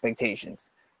these expectations.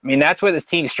 I mean, that's what this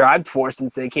team strived for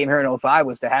since they came here in 2005,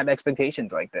 was to have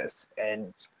expectations like this.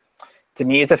 And to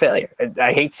me, it's a failure.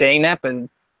 I hate saying that, but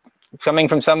coming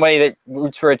from somebody that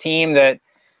roots for a team that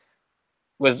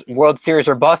was World Series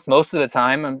or bust most of the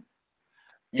time,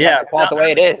 call it the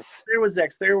way it is.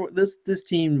 This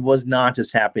team was not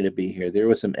just happy to be here. There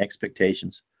was some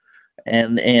expectations,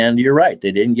 and you're right,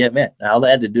 they didn't get met. All they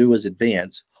had to do was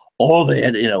advance. All they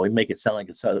had, we make it sound like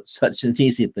it's such an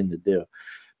easy thing to do.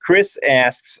 Chris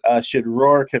asks, should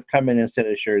Rourke have come in instead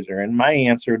of Scherzer? And my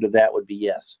answer to that would be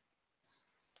yes.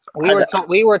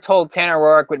 We were told Tanner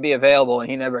Rourke would be available, and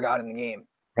he never got in the game.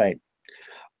 Right.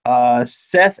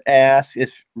 Seth asks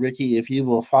if you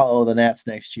will follow the Nats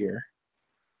next year.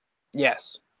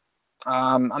 Yes.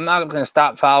 I'm not going to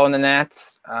stop following the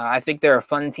Nats. I think they're a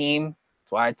fun team.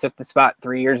 That's why I took the spot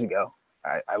 3 years ago.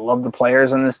 I love the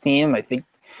players on this team. I think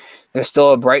there's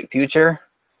still a bright future,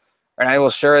 and I will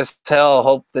sure as hell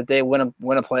hope that they win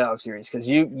a playoff series, because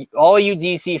all you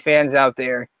DC fans out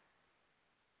there,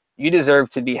 you deserve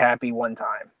to be happy one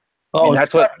time. Oh,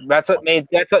 that's what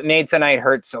made tonight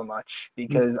hurt so much,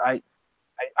 because I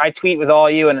tweet with all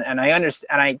you, and I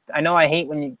understand, and I know I hate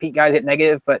when guys get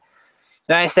negative, but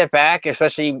then I step back,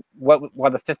 especially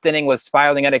while the fifth inning was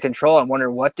spiraling out of control, and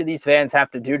wonder, what do these fans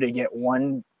have to do to get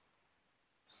one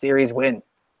series win?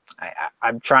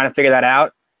 I'm trying to figure that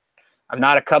out. I'm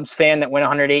not a Cubs fan that went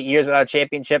 108 years without a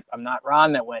championship. I'm not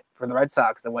Ron that went for the Red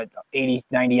Sox that went 80,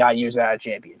 90 odd years without a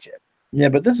championship. Yeah,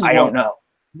 but I don't know.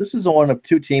 This is one of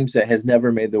two teams that has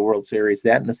never made the World Series,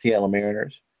 that and the Seattle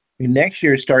Mariners. I mean, next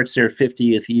year starts their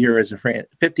 50th year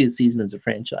 50th season as a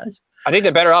franchise. I think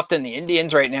they're better off than the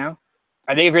Indians right now.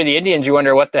 I think if you're the Indians, you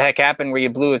wonder what the heck happened where you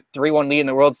blew a 3-1 lead in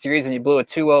the World Series and you blew a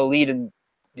 2-0 lead in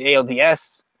the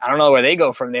ALDS. I don't know where they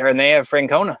go from there, and they have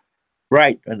Francona.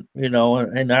 Right, and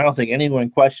and I don't think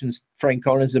anyone questions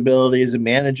Francona's ability as a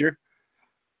manager.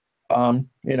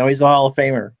 He's a Hall of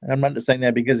Famer. I'm not just saying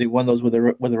that because he won those with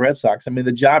the Red Sox. I mean,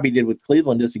 the job he did with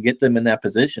Cleveland just to get them in that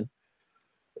position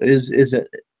is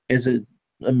an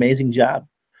amazing job.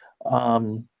 I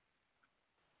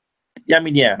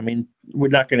mean, we're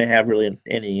not going to have really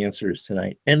any answers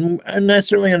tonight, and I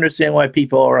certainly understand why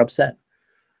people are upset.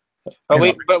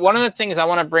 But one of the things I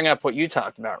want to bring up, what you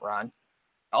talked about, Ron,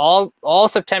 all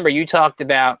September you talked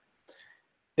about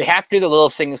they have to do the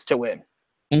little things to win.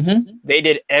 Mm-hmm. They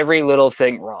did every little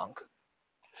thing wrong.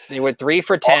 They were 3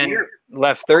 for 10,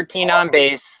 left 13 on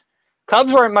base.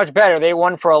 Cubs weren't much better. They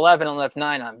 1 for 11 and left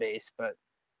 9 on base, but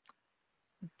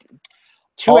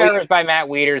 2 errors by Matt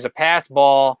Wieters, a pass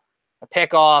ball, a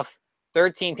pickoff,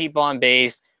 13 people on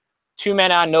base, 2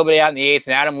 men on, nobody out in the 8th,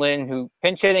 and Adam Lynn, who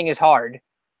pinch hitting is hard,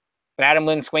 but Adam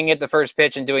Lynn swinging at the first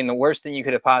pitch and doing the worst thing you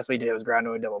could have possibly did was ground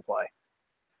to a double play.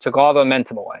 Took all the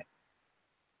momentum away.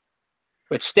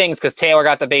 Which stings because Taylor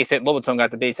got the base hit, Lobaton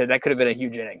got the base hit. That could have been a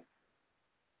huge inning.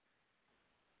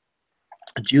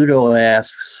 Judo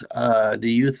asks, do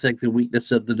you think the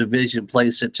weakness of the division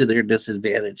plays it to their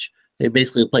disadvantage? They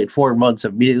basically played 4 months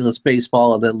of meaningless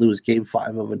baseball and then lose Game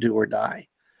 5 of a do or die.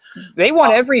 They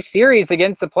won every series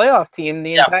against the playoff team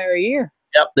the entire year.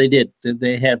 Yep, they did.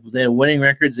 They had winning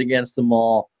records against them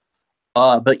all.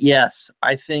 But yes,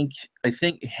 I think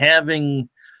having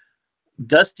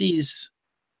Dusty's,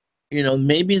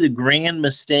 maybe the grand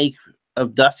mistake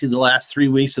of Dusty the last 3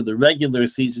 weeks of the regular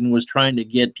season was trying to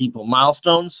get people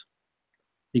milestones,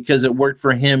 because it worked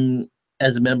for him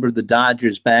as a member of the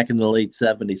Dodgers back in the late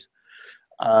 70s.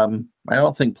 I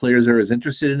don't think players are as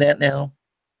interested in that now.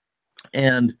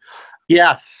 And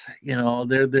yes,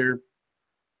 they're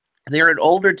an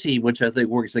older team, which I think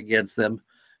works against them.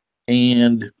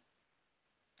 And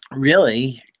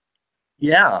really,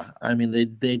 Yeah, I mean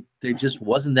they just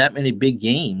wasn't that many big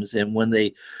games, and when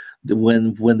they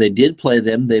did play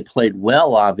them, they played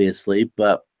well, obviously,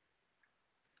 but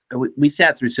we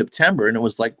sat through September and it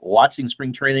was like watching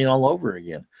spring training all over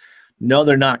again. No,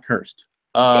 they're not cursed.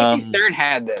 Casey Stern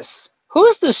had this.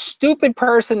 Who's the stupid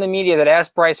person in the media that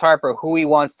asked Bryce Harper who he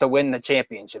wants to win the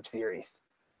championship series?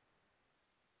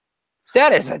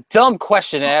 That is a dumb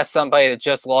question to ask somebody that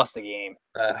just lost the game.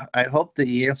 I hope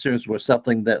the answers were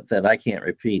something that I can't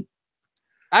repeat.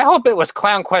 I hope it was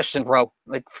clown question, bro.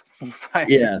 Like,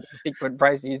 yeah, what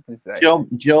Bryce used to say.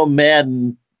 Joe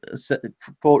Madden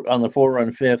quote on the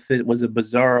 4-run fifth. It was a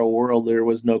bizarre world. There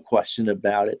was no question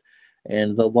about it,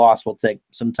 and the loss will take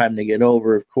some time to get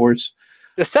over. Of course,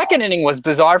 the second inning was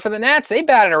bizarre for the Nats. They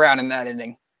batted around in that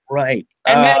inning, right?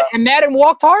 And Madden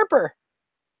walked Harper.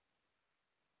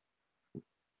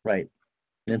 Right.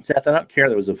 And Seth, I don't care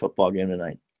there was a football game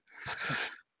tonight.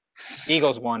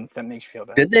 Eagles won, if that makes you feel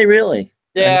better. Did they really?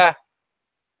 Yeah.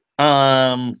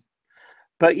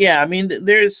 But yeah, I mean,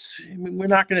 we're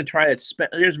not going to try to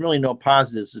spend. There's really no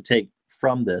positives to take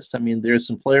from this. I mean, there's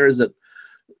some players that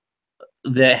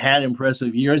had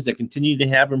impressive years that continue to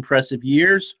have impressive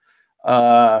years.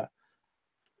 They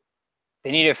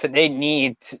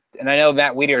need, and I know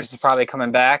Matt Wieters is probably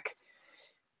coming back.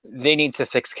 They need to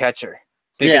fix catcher.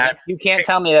 Because you can't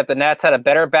tell me that the Nats had a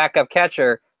better backup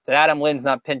catcher, that Adam Lynn's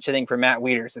not pinch hitting for Matt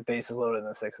Wieters at bases loaded in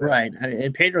the sixth. Right.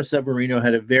 And Pedro Severino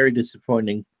had a very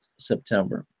disappointing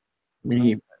September. I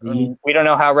mean, we don't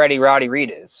know how ready Roddy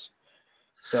Reed is.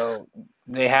 So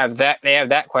they have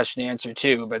that question answered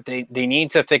too. But they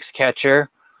need to fix catcher.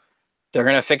 They're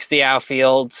going to fix the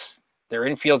outfield. Their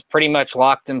infield's pretty much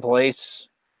locked in place.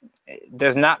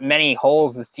 There's not many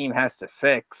holes this team has to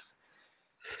fix.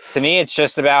 To me, it's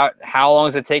just about how long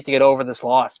does it take to get over this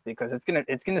loss, because it's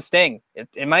gonna sting.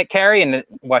 It might carry in the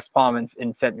West Palm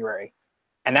in February,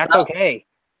 and that's okay.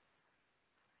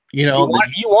 You know,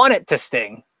 you want it to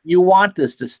sting. You want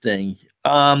this to sting.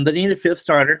 They need a fifth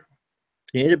starter.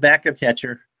 They need a backup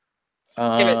catcher.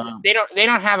 But they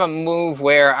don't have a move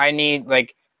where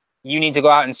you need to go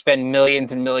out and spend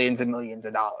millions and millions and millions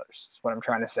of dollars. That's what I'm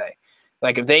trying to say.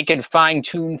 Like, if they could fine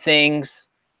tune things.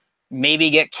 Maybe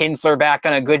get Kinsler back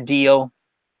on a good deal,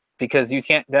 because you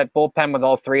can't. That bullpen with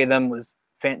all three of them was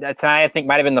that tonight. I think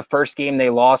might have been the first game they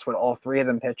lost with all three of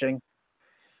them pitching.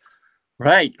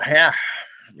 Right.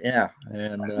 Yeah.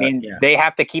 And they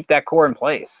have to keep that core in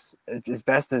place as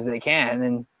best as they can,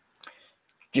 and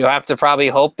you'll have to probably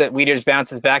hope that Wieters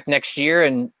bounces back next year.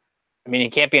 And I mean,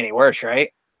 it can't be any worse,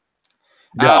 right?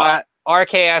 No.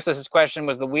 RK asked us this question: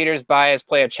 was the Wieters bias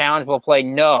play a challengeable play?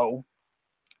 No.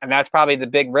 And that's probably the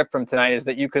big rip from tonight, is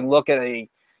that you can look at a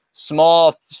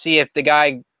small, see if the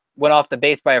guy went off the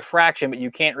base by a fraction, but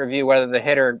you can't review whether the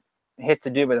hitter hits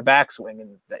a dude with a backswing.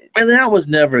 And that was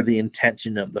never the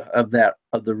intention of the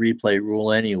replay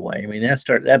rule anyway. I mean,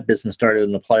 that business started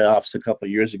in the playoffs a couple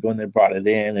of years ago, and they brought it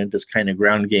in and just kind of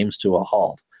ground games to a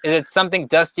halt. Is it something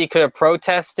Dusty could have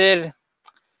protested?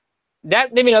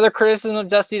 That maybe another criticism of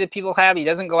Dusty that people have. He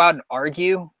doesn't go out and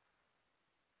argue.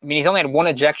 I mean, he's only had one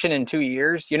ejection in 2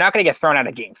 years. You're not going to get thrown out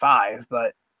of Game 5,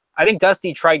 but I think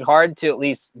Dusty tried hard to at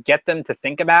least get them to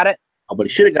think about it. Oh, but he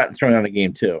should have gotten thrown out of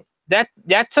Game 2.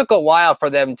 That took a while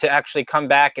for them to actually come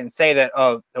back and say that,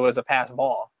 oh, it was a pass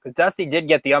ball, because Dusty did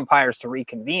get the umpires to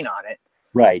reconvene on it.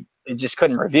 Right. It just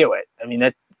couldn't review it. I mean,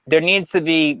 there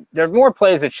are more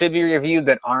plays that should be reviewed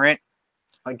that aren't.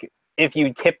 Like, if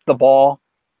you tip the ball,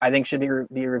 I think should be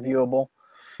reviewable.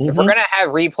 Mm-hmm. If we're going to have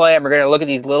replay and we're going to look at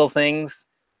these little things,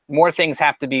 more things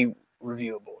have to be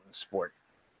reviewable in the sport.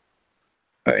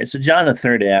 All right, so John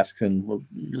III asks, and we'll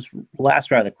just last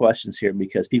round of questions here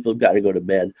because people have got to go to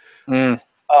bed.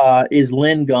 Is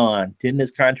Lynn gone? Didn't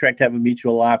his contract have a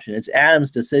mutual option? It's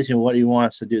Adam's decision what he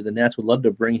wants to do. The Nets would love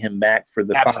to bring him back for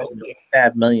the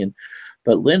 $5 million,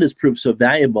 but Lynn has proved so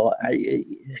valuable.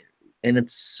 And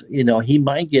it's, he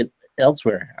might get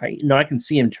elsewhere. I can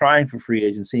see him trying for free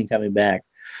agency and coming back.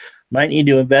 Might need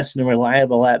to invest in a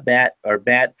reliable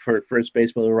bat for first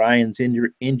baseman Ryan's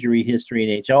injury history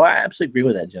in HO. I absolutely agree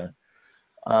with that,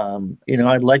 John.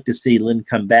 I'd like to see Lynn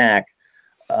come back.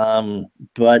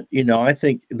 But I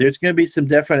think there's going to be some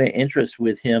definite interest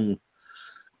with him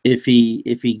if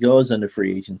he goes under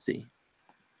free agency.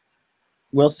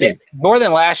 We'll see. Yeah, more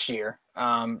than last year.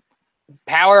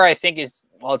 Power, I think, it's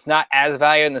not as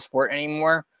valued in the sport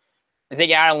anymore. I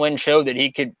think Adam Lynn showed that he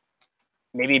could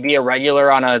maybe be a regular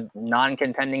on a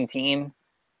non-contending team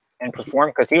and perform,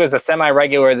 because he was a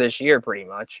semi-regular this year pretty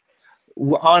much.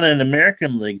 On an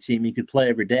American League team, he could play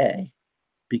every day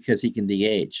because he can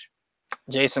DH.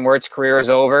 Jason Wirtz's career is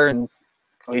over, and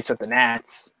at least with the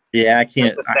Nats. Yeah, I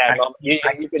can't. That's a sad moment.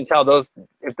 You can tell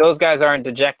if those guys aren't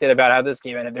dejected about how this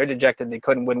game ended, they're dejected. They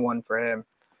couldn't win one for him.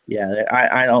 Yeah,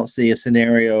 I don't see a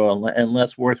scenario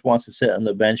unless Worth wants to sit on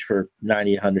the bench for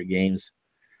 90, 100 games.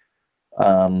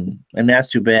 And that's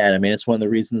too bad. I mean, it's one of the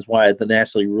reasons why the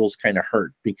National League rules kind of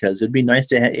hurt, because it'd be nice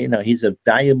to have, he's a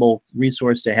valuable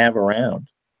resource to have around.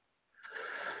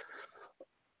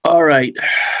 All right.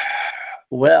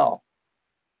 Well,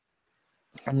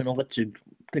 I'm going to let you,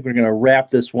 I think we're going to wrap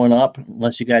this one up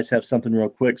unless you guys have something real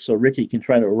quick. So Ricky can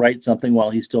try to write something while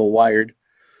he's still wired.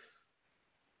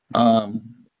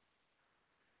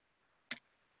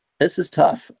 This is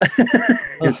tough.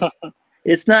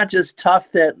 It's not just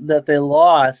tough that they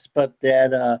lost, but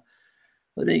that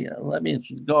let me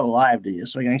go live to you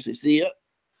so I can actually see it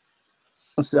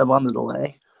instead of on the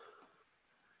delay.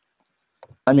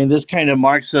 I mean, this kind of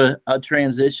marks a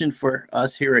transition for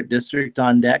us here at District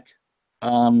on Deck.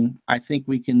 I think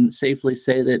we can safely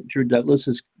say that Drew Douglas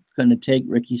is going to take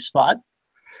Ricky's spot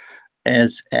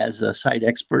as a site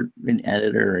expert and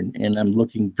editor, and I'm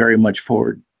looking very much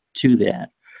forward to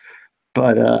that.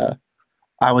 But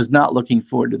I was not looking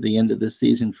forward to the end of this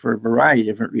season for a variety of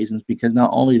different reasons, because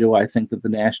not only do I think that the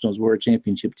Nationals were a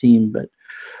championship team, but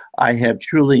I have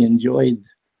truly enjoyed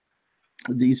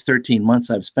these 13 months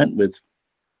I've spent with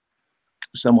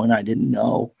someone I didn't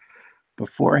know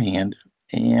beforehand.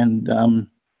 And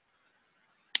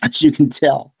as you can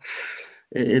tell,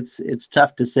 it's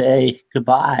tough to say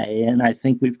goodbye. And I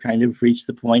think we've kind of reached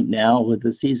the point now with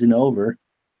the season over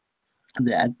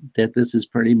that this is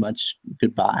pretty much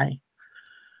goodbye.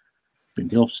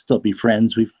 We'll still be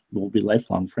friends. We'll be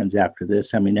lifelong friends after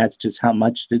this. I mean, that's just how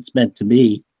much it's meant to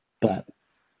me. But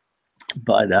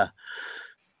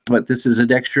this is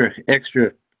an extra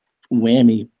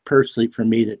whammy personally for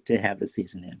me to have the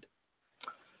season end.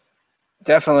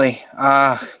 Definitely.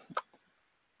 I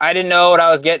didn't know what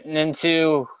I was getting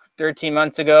into 13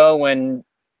 months ago when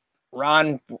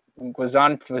Ron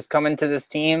was coming to this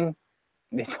team.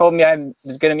 They told me I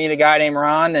was going to meet a guy named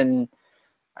Ron, and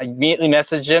I immediately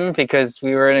messaged him because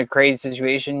we were in a crazy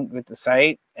situation with the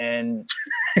site, and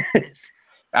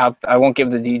I won't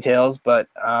give the details, but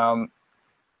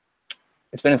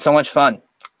it's been so much fun.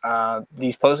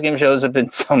 These post-game shows have been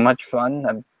so much fun.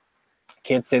 I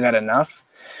can't say that enough.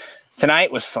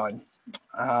 Tonight was fun.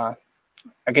 I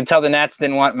could tell the Nats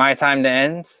didn't want my time to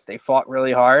end. They fought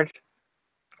really hard.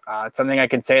 It's something I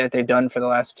could say that they've done for the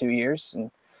last 2 years. And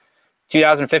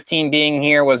 2015 being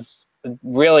here was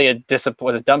really a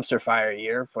dumpster fire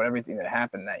year for everything that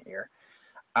happened that year.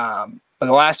 But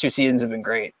the last 2 seasons have been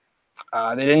great.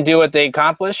 They didn't do what they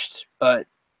accomplished, but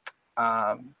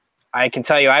I can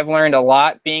tell you I've learned a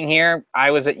lot being here.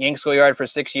 I was at Yank Schoolyard for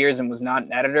 6 years and was not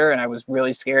an editor, and I was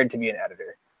really scared to be an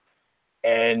editor.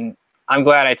 And I'm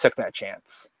glad I took that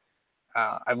chance.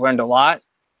 I've learned a lot.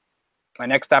 My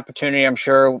next opportunity, I'm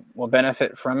sure, will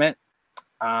benefit from it.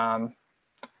 I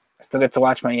still get to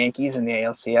watch my Yankees in the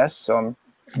ALCS, so I'm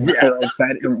really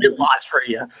excited. It lost for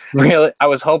you. Really, I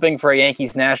was hoping for a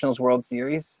Yankees Nationals World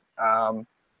Series.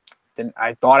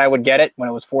 I thought I would get it when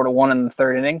it was 4-1 in the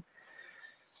 3rd inning,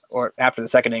 or after the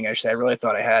 2nd inning, I should say. I really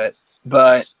thought I had it,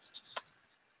 but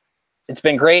it's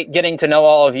been great getting to know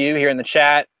all of you here in the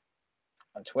chat,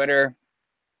 on Twitter.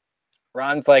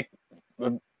 Ron's like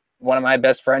one of my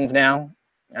best friends now.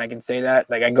 I can say that.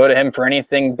 Like, I go to him for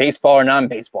anything, baseball or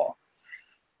non-baseball,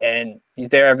 and he's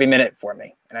there every minute for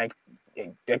me. And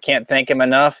I can't thank him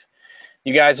enough.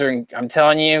 You guys are, I'm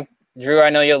telling you, Drew, I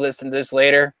know you'll listen to this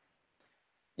later.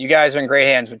 You guys are in great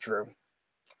hands with Drew.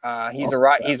 He's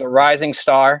a rising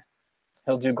star.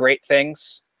 He'll do great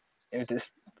things.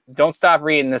 Don't stop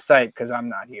reading the site because I'm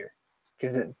not here,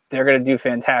 because they're going to do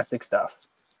fantastic stuff.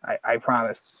 I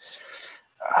promise.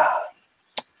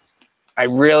 I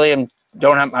really I'm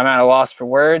at a loss for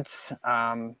words.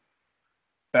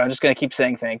 But I'm just going to keep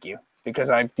saying thank you, because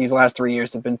these last 3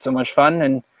 years have been so much fun,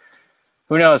 and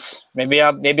who knows, maybe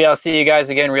I'll see you guys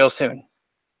again real soon.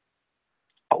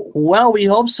 Well, we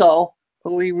hope so.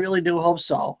 We really do hope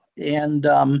so. And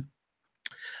I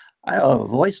have a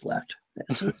voice left.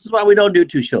 This is why we don't do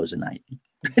 2 shows a night,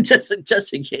 just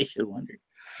in case you wondered.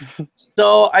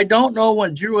 So I don't know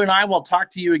when Drew and I will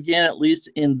talk to you again, at least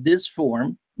in this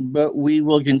form, but we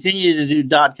will continue to do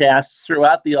DoDCasts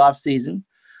throughout the off season.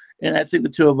 And I think the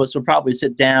 2 of us will probably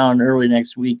sit down early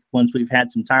next week once we've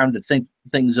had some time to think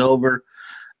things over,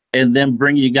 and then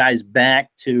bring you guys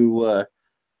back to,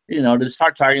 to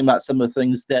start talking about some of the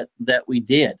things that we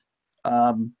did,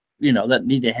 that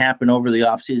need to happen over the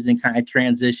off season and kind of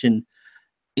transition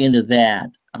into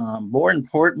that. More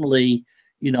importantly,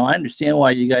 I understand why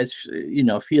you guys,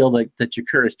 feel like that you're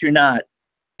cursed. You're not.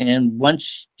 And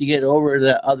once you get over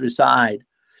the other side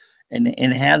and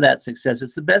have that success,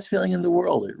 it's the best feeling in the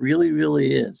world. It really,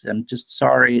 really is. I'm just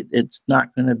sorry it's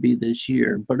not going to be this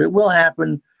year, but it will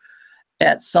happen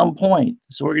at some point.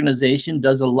 This organization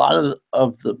does a lot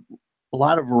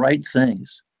of right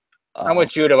things. I'm with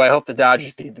Judo. I hope the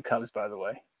Dodgers beat the Cubs, by the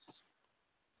way.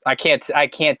 I can't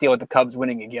deal with the Cubs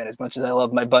winning again as much as I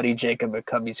love my buddy Jacob at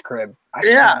Cubby's Crib.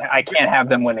 I can't have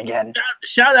them win again.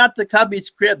 Shout out to Cubby's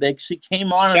Crib. They actually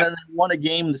came on and won a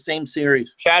game in the same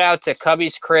series. Shout out to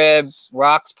Cubby's Crib,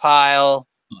 Rocks Pile,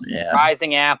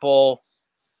 Rising Apple,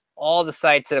 all the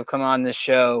sites that have come on this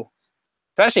show,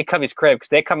 especially Cubby's Crib, because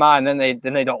they come on and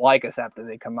then they don't like us after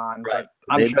they come on. Right.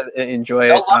 But I'm sure they enjoy it.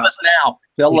 They'll love us now.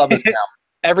 They'll love us now.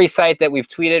 Every site that we've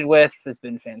tweeted with has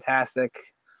been fantastic.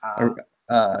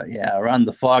 Around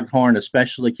the Foghorn,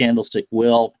 especially Candlestick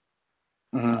Will.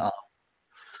 Mm-hmm.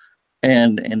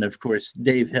 And of course,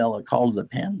 Dave Hill, a call to the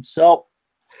pen. So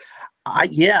I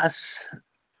guess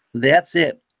that's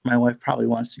it. My wife probably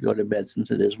wants to go to bed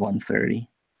since it is 1:30.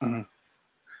 Mm-hmm.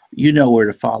 You know where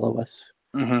to follow us.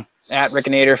 Mm-hmm. At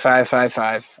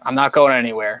Rickinator555. I'm not going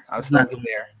anywhere. I was still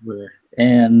there.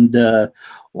 And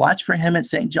watch for him at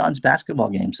St. John's basketball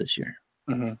games this year.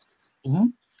 Mm-hmm. Mm-hmm.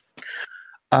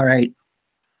 All right.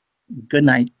 Good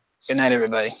night. Good night,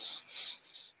 everybody.